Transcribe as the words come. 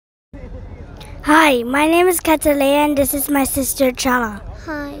Hi, my name is Katalea and this is my sister Chala.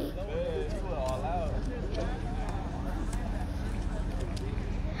 Hi.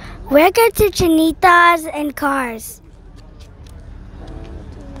 We're going to Chinitas and cars.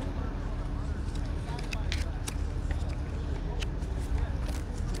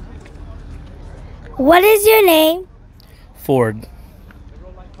 What is your name? Ford.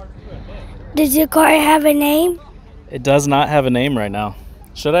 Does your car have a name? It does not have a name right now.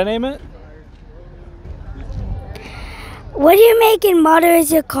 Should I name it? What do you make and model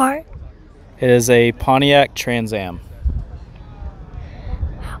is your car? It is a Pontiac Trans Am.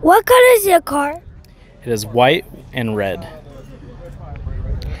 What color is your car? It is white and red.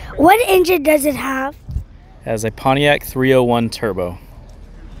 What engine does it have? It has a Pontiac 301 turbo.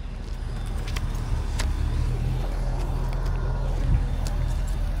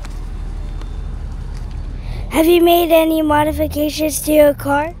 Have you made any modifications to your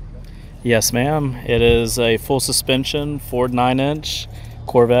car? Yes, ma'am. It is a full suspension, Ford 9-inch,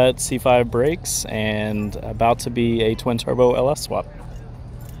 Corvette C5 brakes, and about to be a twin turbo LS swap.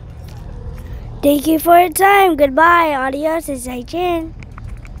 Thank you for your time. Goodbye. Adios. It's Chin.